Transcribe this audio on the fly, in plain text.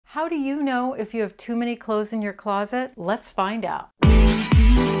How do you know if you have too many clothes in your closet? Let's find out.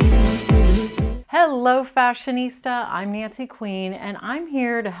 Hello fashionista, I'm Nancy Queen and I'm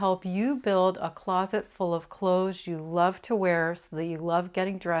here to help you build a closet full of clothes you love to wear so that you love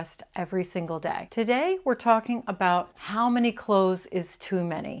getting dressed every single day. Today we're talking about how many clothes is too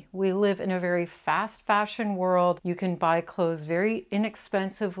many. We live in a very fast fashion world. You can buy clothes very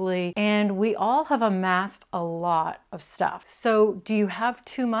inexpensively and we all have amassed a lot of stuff. So do you have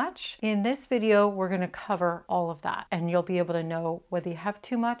too much? In this video we're going to cover all of that and you'll be able to know whether you have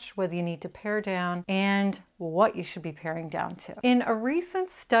too much, whether you need to pare down, and what you should be paring down to. In a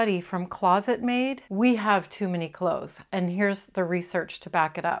recent study from Closet Maid, we have too many clothes, and here's the research to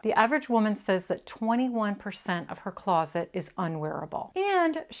back it up. The average woman says that 21% of her closet is unwearable,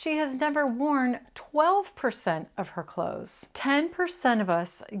 and she has never worn 12% of her clothes. 10% of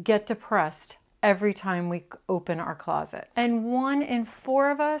us get depressed every time we open our closet. And 1 in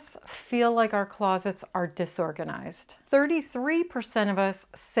 4 of us feel like our closets are disorganized. 33% of us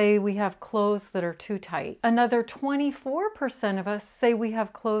say we have clothes that are too tight. Another 24% of us say we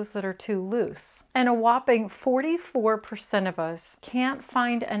have clothes that are too loose. And a whopping 44% of us can't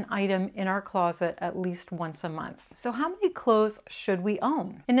find an item in our closet at least once a month. So how many clothes should we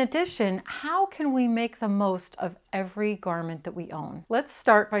own? In addition, how can we make the most of every garment that we own? Let's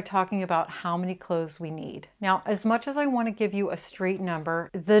start by talking about how many clothes we need. Now, as much as I want to give you a straight number,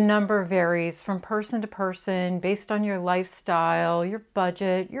 the number varies from person to person based on your lifestyle, your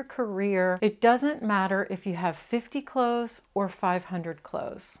budget, your career. It doesn't matter if you have 50 clothes or 500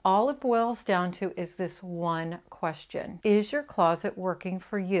 clothes. All it boils down to is this one question. Is your closet working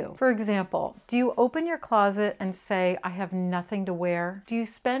for you? For example, do you open your closet and say, I have nothing to wear? Do you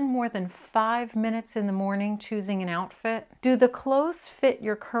spend more than 5 minutes in the morning choosing an outfit? Do the clothes fit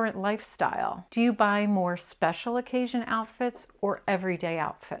your current lifestyle? Do you buy more special occasion outfits or everyday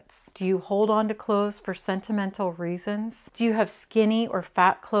outfits? Do you hold on to clothes for sentimental reasons? Do you have skinny or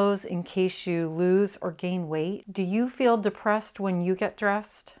fat clothes in case you lose or gain weight? Do you feel depressed when you get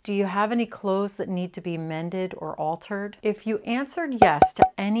dressed? Do you have any clothes that need to be mended or altered? If you answered yes to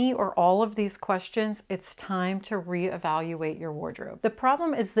any or all of these questions, it's time to reevaluate your wardrobe. The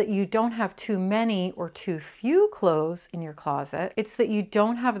problem is that you don't have too many or too few clothes in your closet. It's that you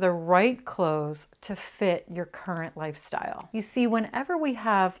don't have the right clothes to fit your current lifestyle. You see, whenever we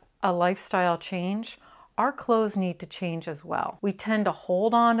have a lifestyle change, our clothes need to change as well. We tend to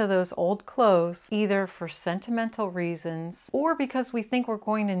hold on to those old clothes either for sentimental reasons or because we think we're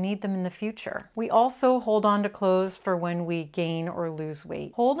going to need them in the future. We also hold on to clothes for when we gain or lose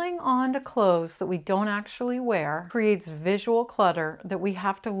weight. Holding on to clothes that we don't actually wear creates visual clutter that we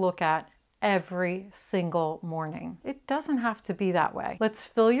have to look at every single morning. It doesn't have to be that way. Let's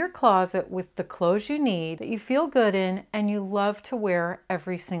fill your closet with the clothes you need, that you feel good in, and you love to wear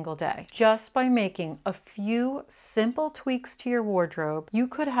every single day. Just by making a few simple tweaks to your wardrobe, you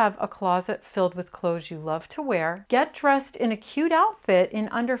could have a closet filled with clothes you love to wear, get dressed in a cute outfit in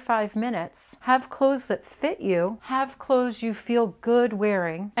under 5 minutes, have clothes that fit you, have clothes you feel good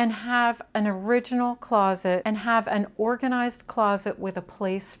wearing, and have an original closet and have an organized closet with a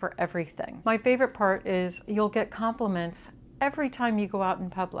place for everything. My favorite part is you'll get compliments every time you go out in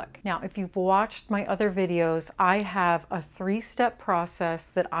public. Now, if you've watched my other videos, I have a 3-step process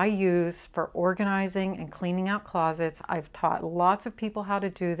that I use for organizing and cleaning out closets. I've taught lots of people how to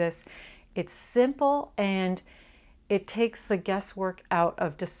do this. It's simple and it takes the guesswork out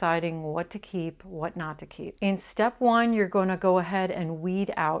of deciding what to keep, what not to keep. In step 1, you're going to go ahead and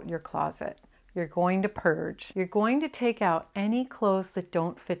weed out your closet. You're going to purge. You're going to take out any clothes that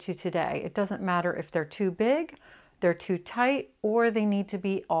don't fit you today. It doesn't matter if they're too big, they're too tight, or they need to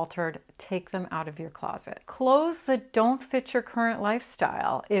be altered. Take them out of your closet. Clothes that don't fit your current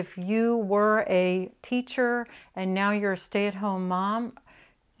lifestyle. If you were a teacher and now you're a stay-at-home mom,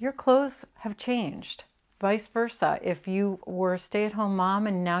 your clothes have changed. Vice versa. If you were a stay-at-home mom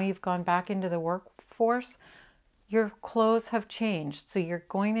and now you've gone back into the workforce, your clothes have changed, so you're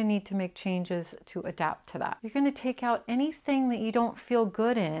going to need to make changes to adapt to that. You're going to take out anything that you don't feel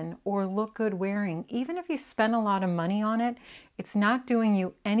good in or look good wearing. Even if you spend a lot of money on it, it's not doing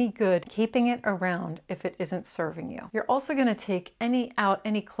you any good keeping it around if it isn't serving you. You're also going to take out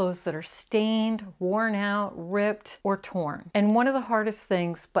any clothes that are stained, worn out, ripped, or torn. And one of the hardest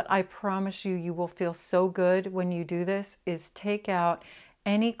things, but I promise you, you will feel so good when you do this, is take out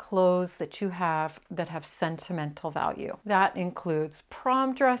any clothes that you have that have sentimental value. That includes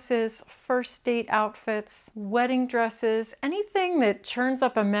prom dresses, first date outfits, wedding dresses, anything that churns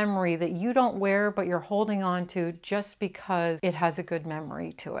up a memory that you don't wear but you're holding on to just because it has a good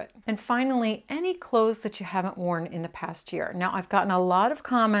memory to it. And finally, any clothes that you haven't worn in the past year. Now, I've gotten a lot of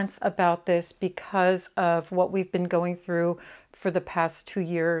comments about this because of what we've been going through for the past 2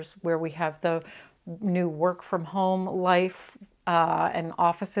 years, where we have the new work from home life, and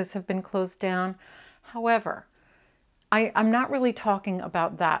offices have been closed down. However, I'm not really talking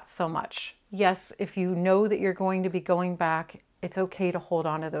about that so much. Yes, if you know that you're going to be going back, it's okay to hold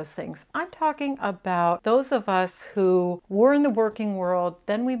on to those things. I'm talking about those of us who were in the working world,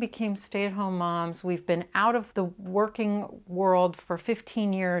 then we became stay-at-home moms. We've been out of the working world for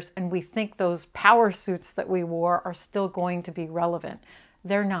 15 years, and we think those power suits that we wore are still going to be relevant.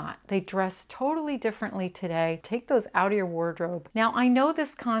 They're not. They dress totally differently today. Take those out of your wardrobe. Now, I know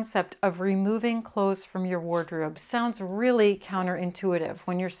this concept of removing clothes from your wardrobe sounds really counterintuitive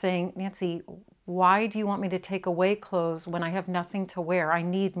when you're saying, Nancy, why do you want me to take away clothes when I have nothing to wear? I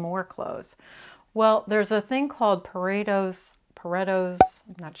need more clothes. Well, there's a thing called Pareto's,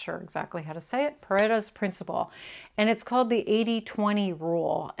 I'm not sure exactly how to say it, Pareto's Principle. And it's called the 80-20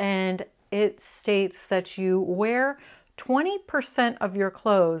 rule. And it states that you wear 20% of your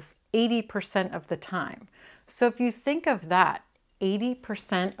clothes 80% of the time. So if you think of that,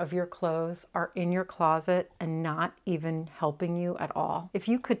 80% of your clothes are in your closet and not even helping you at all. If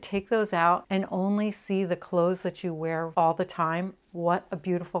you could take those out and only see the clothes that you wear all the time, what a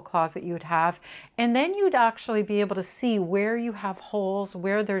beautiful closet you would have. And then you'd actually be able to see where you have holes,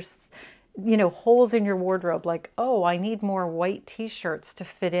 where there's holes in your wardrobe, like, oh, I need more white t-shirts to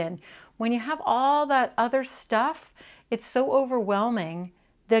fit in. When you have all that other stuff, it's so overwhelming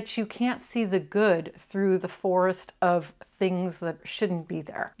that you can't see the good through the forest of things that shouldn't be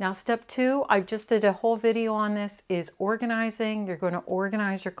there. Now, step 2, I just did a whole video on this, is organizing. You're going to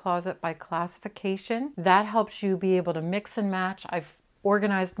organize your closet by classification. That helps you be able to mix and match. I've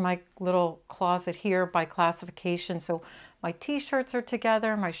organized my little closet here by classification. So my t-shirts are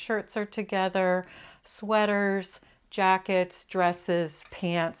together, my shirts are together, sweaters, jackets, dresses,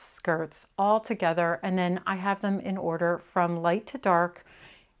 pants, skirts, all together. And then I have them in order from light to dark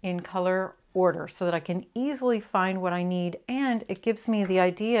in color order so that I can easily find what I need. And it gives me the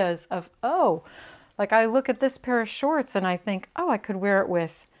ideas of, oh, like I look at this pair of shorts and I think, oh, I could wear it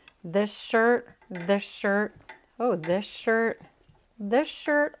with this shirt, oh, this shirt,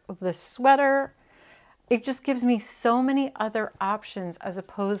 this sweater. It just gives me so many other options as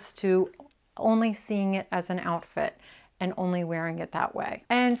opposed to only seeing it as an outfit and only wearing it that way.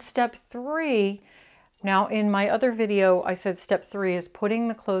 And step 3, now in my other video, I said step 3 is putting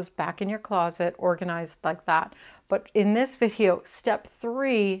the clothes back in your closet, organized like that. But in this video, step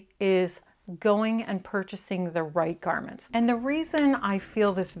 3 is going and purchasing the right garments. And the reason I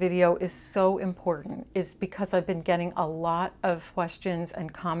feel this video is so important is because I've been getting a lot of questions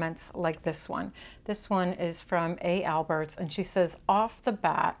and comments like this one. This one is from A. Alberts, and she says, off the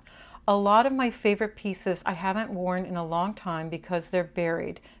bat, a lot of my favorite pieces I haven't worn in a long time because they're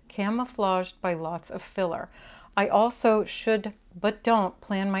buried, camouflaged by lots of filler. I also should, but don't,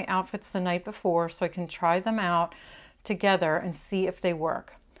 plan my outfits the night before so I can try them out together and see if they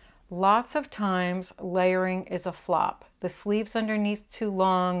work. Lots of times layering is a flop. The sleeves underneath too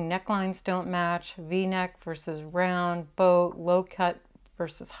long, necklines don't match, V-neck versus round, boat, low cut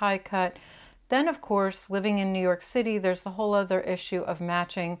versus high cut. Then of course, living in New York City, there's the whole other issue of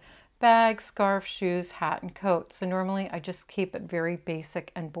matching bag, scarf, shoes, hat, and coat. So normally I just keep it very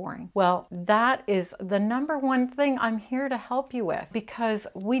basic and boring. Well, that is the number one thing I'm here to help you with, because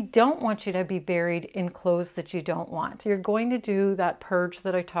we don't want you to be buried in clothes that you don't want. You're going to do that purge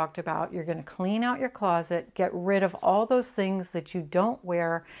that I talked about. You're going to clean out your closet, get rid of all those things that you don't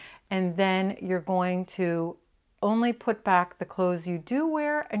wear, and then you're going to only put back the clothes you do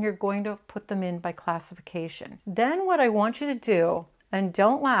wear, and you're going to put them in by classification. Then what I want you to do, and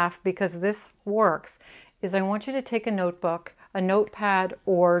don't laugh because this works, is I want you to take a notebook, a notepad,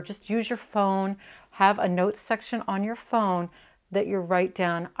 or just use your phone, have a notes section on your phone that you write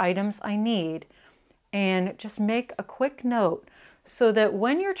down items I need, and just make a quick note so that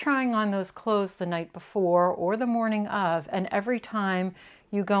when you're trying on those clothes the night before or the morning of, and every time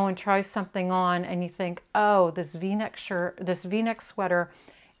you go and try something on and you think, oh, this V-neck shirt, this V-neck sweater,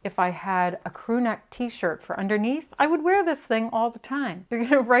 if I had a crew neck t-shirt for underneath, I would wear this thing all the time. You're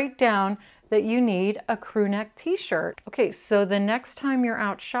gonna write down that you need a crew neck t-shirt. Okay, so the next time you're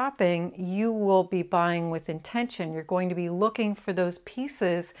out shopping, you will be buying with intention. You're going to be looking for those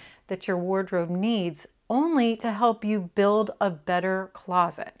pieces that your wardrobe needs only to help you build a better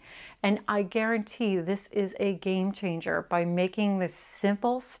closet. And I guarantee this is a game changer by making this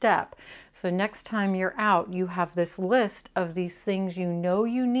simple step. So next time you're out, you have this list of these things you know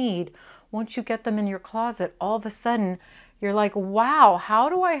you need. Once you get them in your closet, all of a sudden you're like, wow, how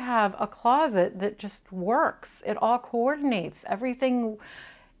do I have a closet that just works? It all coordinates. Everything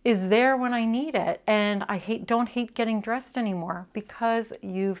is there when I need it, and I don't hate getting dressed anymore because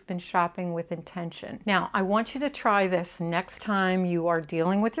you've been shopping with intention. Now, I want you to try this next time you are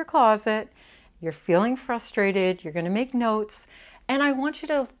dealing with your closet, you're feeling frustrated, you're gonna make notes, and I want you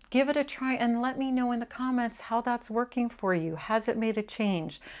to give it a try and let me know in the comments how that's working for you. Has it made a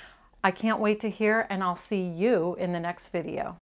change? I can't wait to hear, and I'll see you in the next video.